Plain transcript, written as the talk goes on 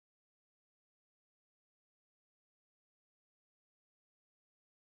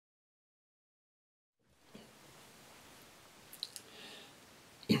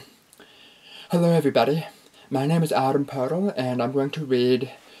Hello everybody, my name is Adam Pottle and I'm going to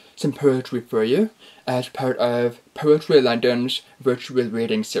read some poetry for you as part of Poetry London's virtual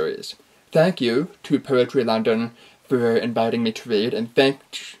reading series. Thank you to Poetry London for inviting me to read, and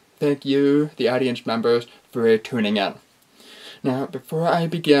thank you, the audience members, for tuning in. Now, before I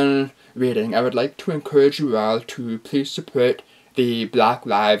begin reading, I would like to encourage you all to please support the Black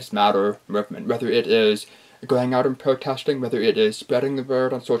Lives Matter movement, whether it is going out and protesting, whether it is spreading the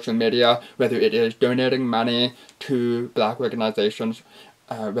word on social media, whether it is donating money to black organizations,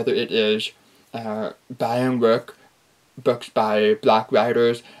 whether it is buying books by black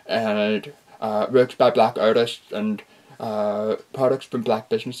writers and works by black artists and products from black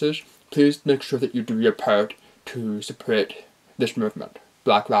businesses. Please make sure that you do your part to support this movement,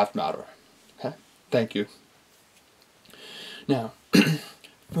 Black Lives Matter. Okay? Thank you. Now,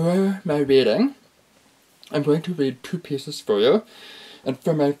 for my reading, I'm going to read two pieces for you, and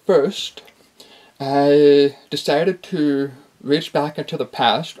for my first, I decided to reach back into the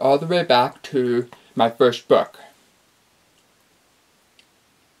past, all the way back to my first book.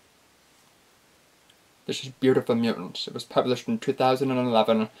 This is Beautiful Mutants. It was published in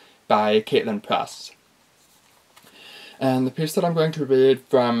 2011 by Caitlin Press. And the piece that I'm going to read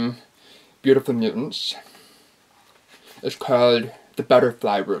from Beautiful Mutants is called The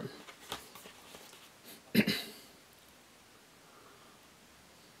Butterfly Room.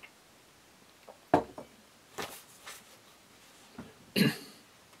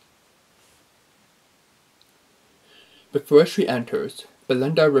 Before she enters,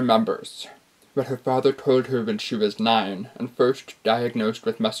 Belinda remembers what her father told her when she was 9 and first diagnosed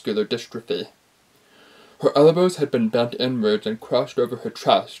with muscular dystrophy. Her elbows had been bent inwards and crossed over her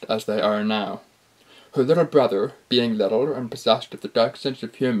chest as they are now. Her little brother, being little and possessed of the dark sense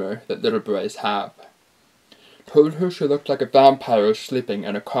of humor that little boys have, told her she looked like a vampire sleeping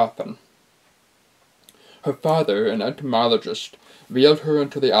in a coffin. Her father, an entomologist, wheeled her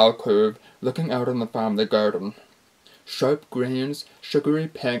into the alcove looking out on the family garden. Sharp greens, sugary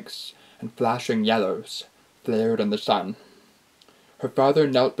pinks, and flashing yellows flared in the sun. Her father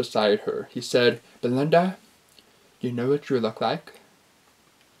knelt beside her. He said, "Belinda, you know what you look like?"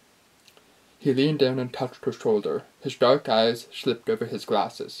 He leaned down and touched her shoulder. His dark eyes slipped over his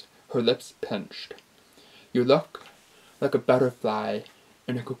glasses. Her lips pinched. "You look like a butterfly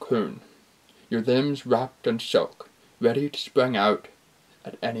in a cocoon, your limbs wrapped in silk, ready to spring out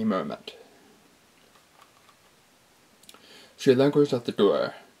at any moment." She lingers at the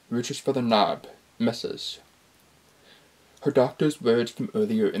door, reaches for the knob, misses. Her doctor's words from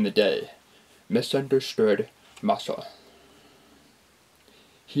earlier in the day, misunderstood muscle.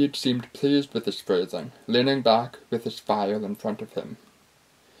 He had seemed pleased with his phrasing, leaning back with his file in front of him.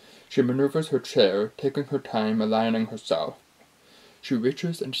 She maneuvers her chair, taking her time aligning herself. She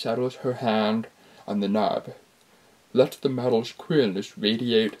reaches and settles her hand on the knob, lets the metal's queerness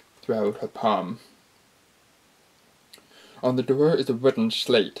radiate throughout her palm. On the door is a wooden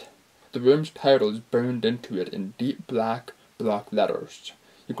slate. The room's title is burned into it in deep black block letters.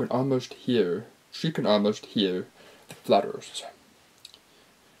 She can almost hear the flutters.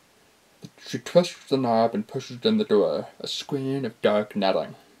 She twists the knob and pushes in the door, a screen of dark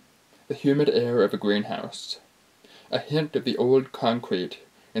netting. The humid air of a greenhouse. A hint of the old concrete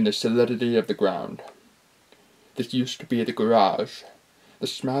in the solidity of the ground. This used to be the garage. The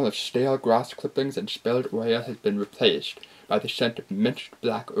smell of stale grass clippings and spilled oil has been replaced by the scent of minced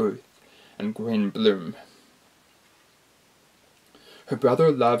black earth and green bloom. Her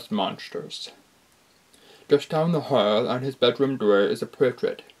brother loves monsters. Just down the hall on his bedroom door is a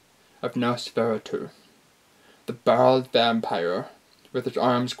portrait of Nosferatu, the bald vampire, with his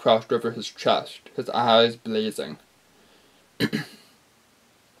arms crossed over his chest, his eyes blazing.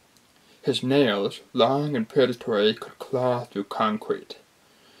 His nails, long and predatory, could claw through concrete.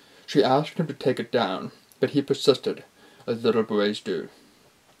 She asked him to take it down, but he persisted, as little boys do.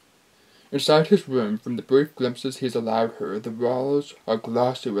 Inside his room, from the brief glimpses he's allowed her, the walls are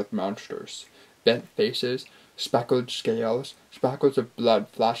glossy with monsters, bent faces, speckled scales, spackles of blood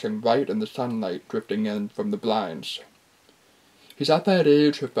flashing white in the sunlight drifting in from the blinds. He's at that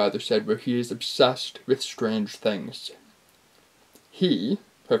age, her father said, where he is obsessed with strange things. He,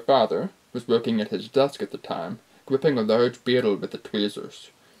 her father, was working at his desk at the time, gripping a large beetle with the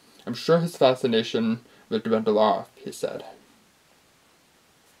tweezers. "I'm sure his fascination will dwindle off," he said.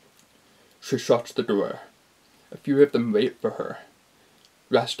 She shuts the door. A few of them wait for her,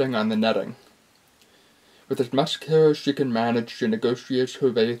 resting on the netting. With as much care as she can manage, she negotiates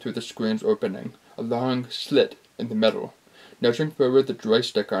her way through the screen's opening, a long slit in the middle, nudging forward the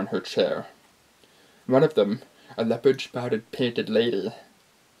joystick on her chair. One of them, a leopard-spotted painted lady,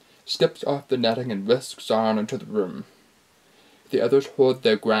 skips off the netting and whisks on into the room. The others hold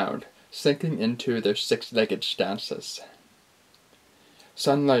their ground, sinking into their six-legged stances.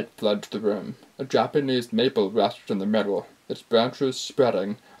 Sunlight floods the room. A Japanese maple rests in the middle, its branches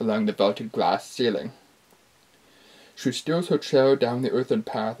spreading along the vaulted glass ceiling. She steals her chair down the earthen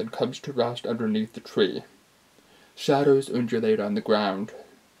path and comes to rest underneath the tree. Shadows undulate on the ground.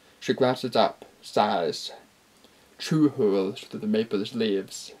 She glances up, sighs. Chew holes through the maple's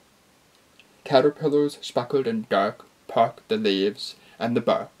leaves. Caterpillars, speckled and dark, park the leaves and the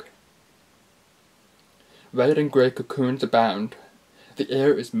bark. Red and grey cocoons abound. The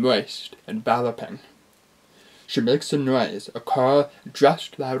air is moist, enveloping. She makes a noise, a call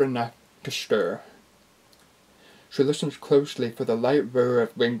just loud enough to stir. She listens closely for the light whir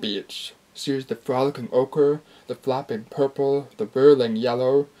of wing beats, sees the frolicking ochre, the flapping purple, the whirling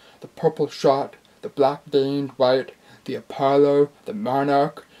yellow, the purple shot, the black-veined white, the Apollo, the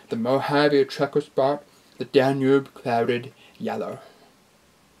Monarch, the Mojave checker spot, the Danube clouded yellow.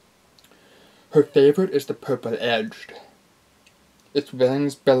 Her favorite is the purple-edged, its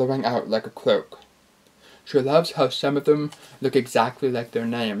wings billowing out like a cloak. She loves how some of them look exactly like their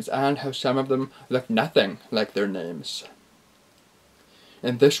names, and how some of them look nothing like their names.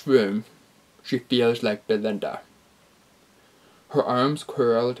 In this room, she feels like Belinda. Her arms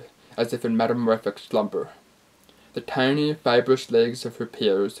curled as if in metamorphic slumber, the tiny, fibrous legs of her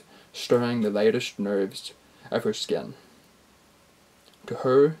peers stirring the lightest nerves of her skin. To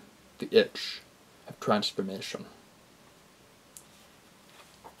her, the itch of transformation.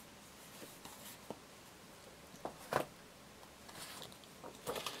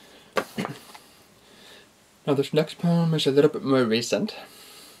 Now this next poem is a little bit more recent,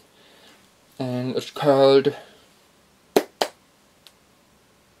 and it's called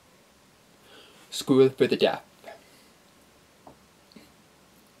School for the Deaf.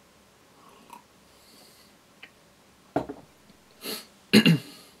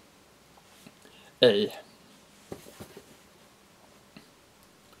 A.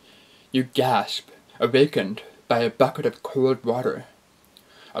 You gasp, awakened by a bucket of cold water.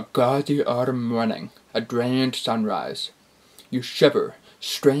 A gauzy autumn morning, a drained sunrise. You shiver,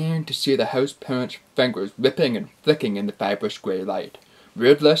 strained to see the house parent's fingers whipping and flicking in the fibrous grey light.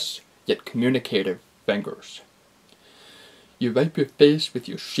 Wordless, yet communicative fingers. You wipe your face with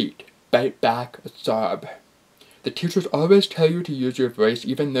your sheet, bite back a sob. The teachers always tell you to use your voice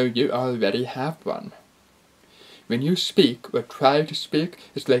even though you already have one. When you speak, or try to speak,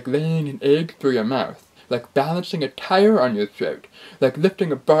 it's like laying an egg through your mouth, like balancing a tire on your throat, like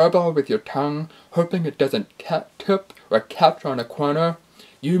lifting a barbell with your tongue, hoping it doesn't tip or catch on a corner.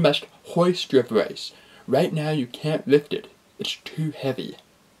 You must hoist your voice. Right now you can't lift it. It's too heavy.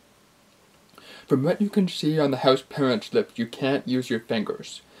 From what you can see on the house parent's lips, you can't use your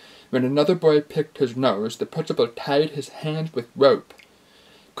fingers. When another boy picked his nose, the principal tied his hands with rope.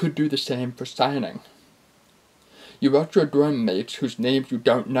 Could do the same for signing. You watch your dorm mates whose names you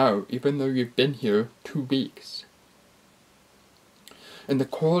don't know, even though you've been here 2 weeks. In the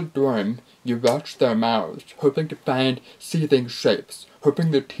cold dorm, you watch their mouths, hoping to find seething shapes,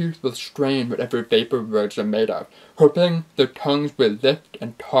 hoping their teeth will strain whatever vapor words are made of, hoping their tongues will lift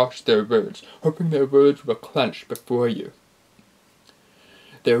and toss their words, hoping their words will clench before you.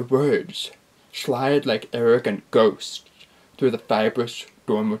 Their words slide like arrogant ghosts through the fibrous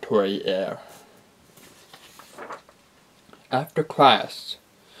dormitory air. After class,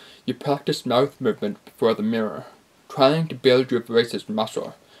 you practice mouth movement before the mirror, trying to build your voice's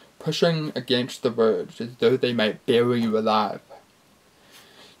muscle, pushing against the words as though they might bury you alive.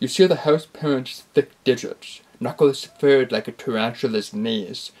 You see the house parent's thick digits, knuckles furred like a tarantula's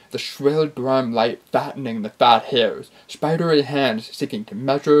knees, the shrill dorm light fattening the fat hairs, spidery hands seeking to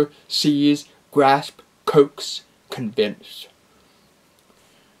measure, seize, grasp, coax, convince.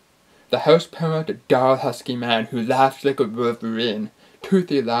 The house parent, a dull, husky man who laughs like a wolverine,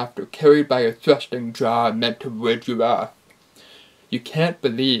 toothy laughter carried by a thrusting jaw meant to ward you off. You can't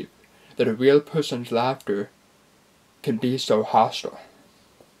believe that a real person's laughter can be so hostile.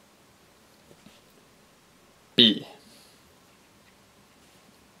 B.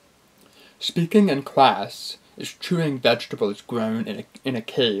 Speaking in class is chewing vegetables grown in a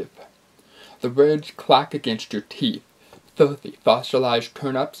cave. The words clack against your teeth, filthy fossilized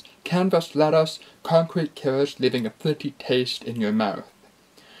turnips, canvas lettuce, concrete carrots leaving a flinty taste in your mouth.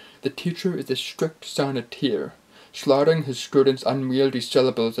 The teacher is a strict sonneteer, slaughtering his students' unwieldy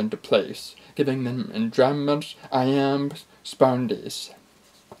syllables into place, giving them enjambments, iambs, spondies.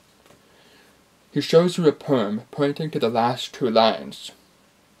 He shows you a poem, pointing to the last 2 lines.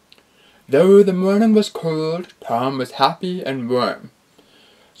 Though the morning was cold, Tom was happy and warm.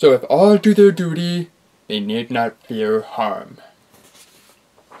 So if all do their duty, they need not fear harm.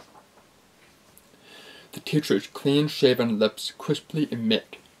 The teacher's clean-shaven lips crisply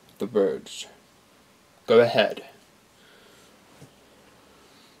emit the words. Go ahead.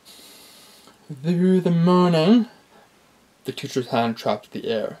 Through the morning, the teacher's hand chops the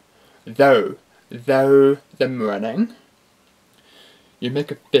air. Though the morning. You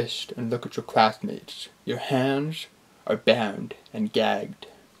make a fist and look at your classmates. Your hands are bound and gagged.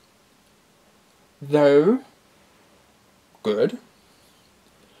 Though, good.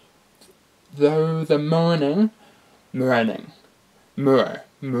 Though the morning, morning.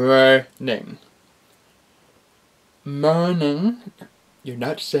 Morning, you're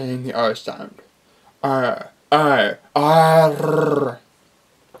not saying the R sound. R.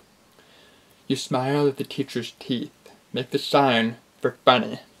 You smile at the teacher's teeth. Make the sign for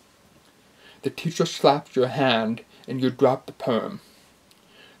funny. The teacher slaps your hand and you drop the poem.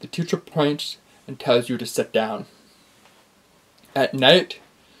 The teacher points and tells you to sit down. At night,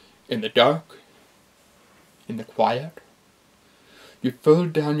 in the dark, in the quiet, you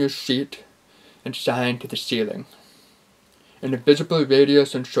fold down your sheet and sign to the ceiling. An invisible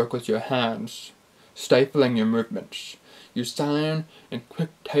radius encircles your hands, stifling your movements. You sign in quick,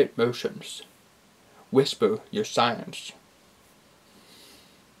 tight motions. Whisper your signs.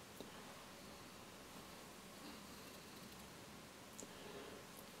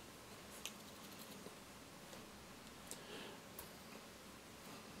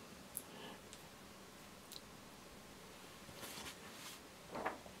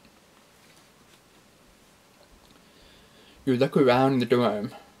 You look around the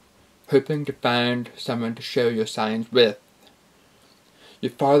dorm, hoping to find someone to share your signs with. You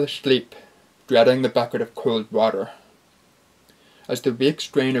fall asleep, dreading the bucket of cold water. As the weeks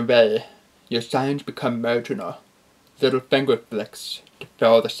drain away, your signs become marginal, little finger flicks to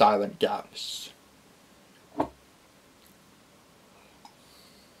fill the silent gaps.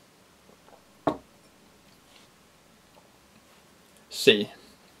 C.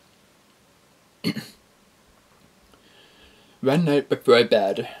 One night before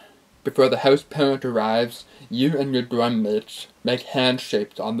bed, before the house parent arrives, you and your dorm mates make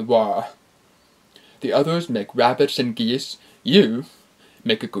handshapes on the wall. The others make rabbits and geese. You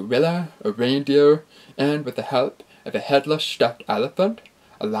make a gorilla, a reindeer, and with the help of a headless stuffed elephant,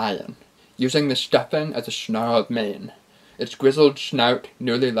 a lion, using the stuffing as a snarled mane, its grizzled snout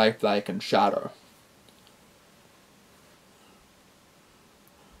nearly lifelike in shadow.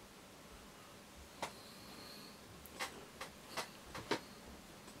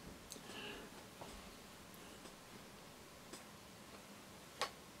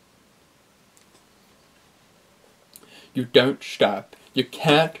 You don't stop. You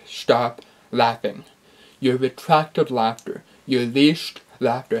can't stop laughing. Your retracted laughter, your leashed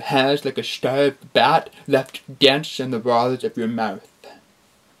laughter has, like a starved bat, left dents in the walls of your mouth.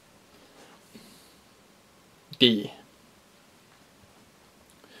 D.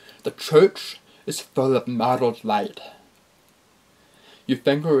 The church is full of mottled light. You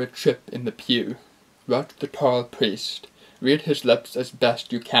finger a chip in the pew, watch the tall priest, read his lips as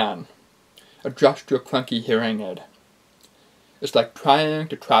best you can, adjust your clunky hearing aid. It's like trying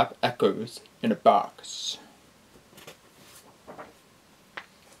to trap echoes in a box.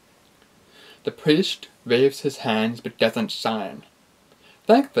 The priest waves his hands but doesn't sign.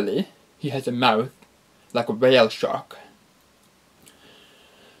 Thankfully, he has a mouth like a whale shark.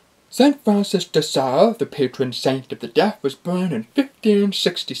 St. Francis de Sales, the patron saint of the deaf, was born in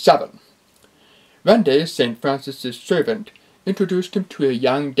 1567. One day, St. Francis's servant introduced him to a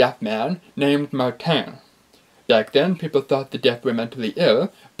young deaf man named Martin. Back then, people thought the deaf were mentally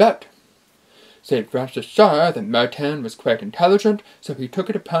ill, but St. Francis saw that Martin was quite intelligent, so he took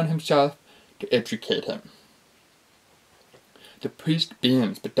it upon himself to educate him. The priest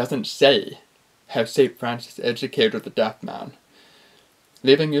beams, but doesn't say how St. Francis educated the deaf man,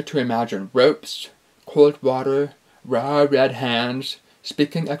 leaving you to imagine ropes, cold water, raw red hands,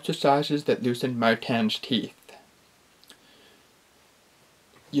 speaking exercises that loosened Martin's teeth.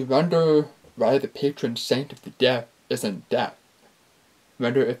 You wonder why the patron saint of the deaf isn't deaf.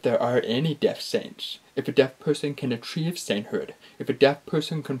 Wonder if there are any deaf saints, if a deaf person can achieve sainthood, if a deaf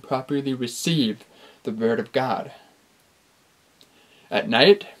person can properly receive the word of God. At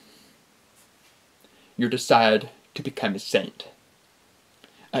night, you decide to become a saint.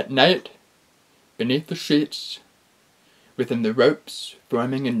 At night, beneath the sheets, within the ropes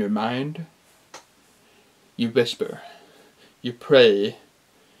forming in your mind, you whisper, you pray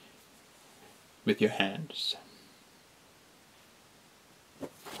with your hands.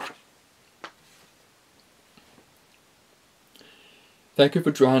 Thank you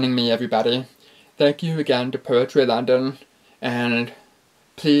for joining me, everybody. Thank you again to Poetry London, and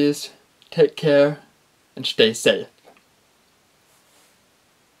please take care and stay safe.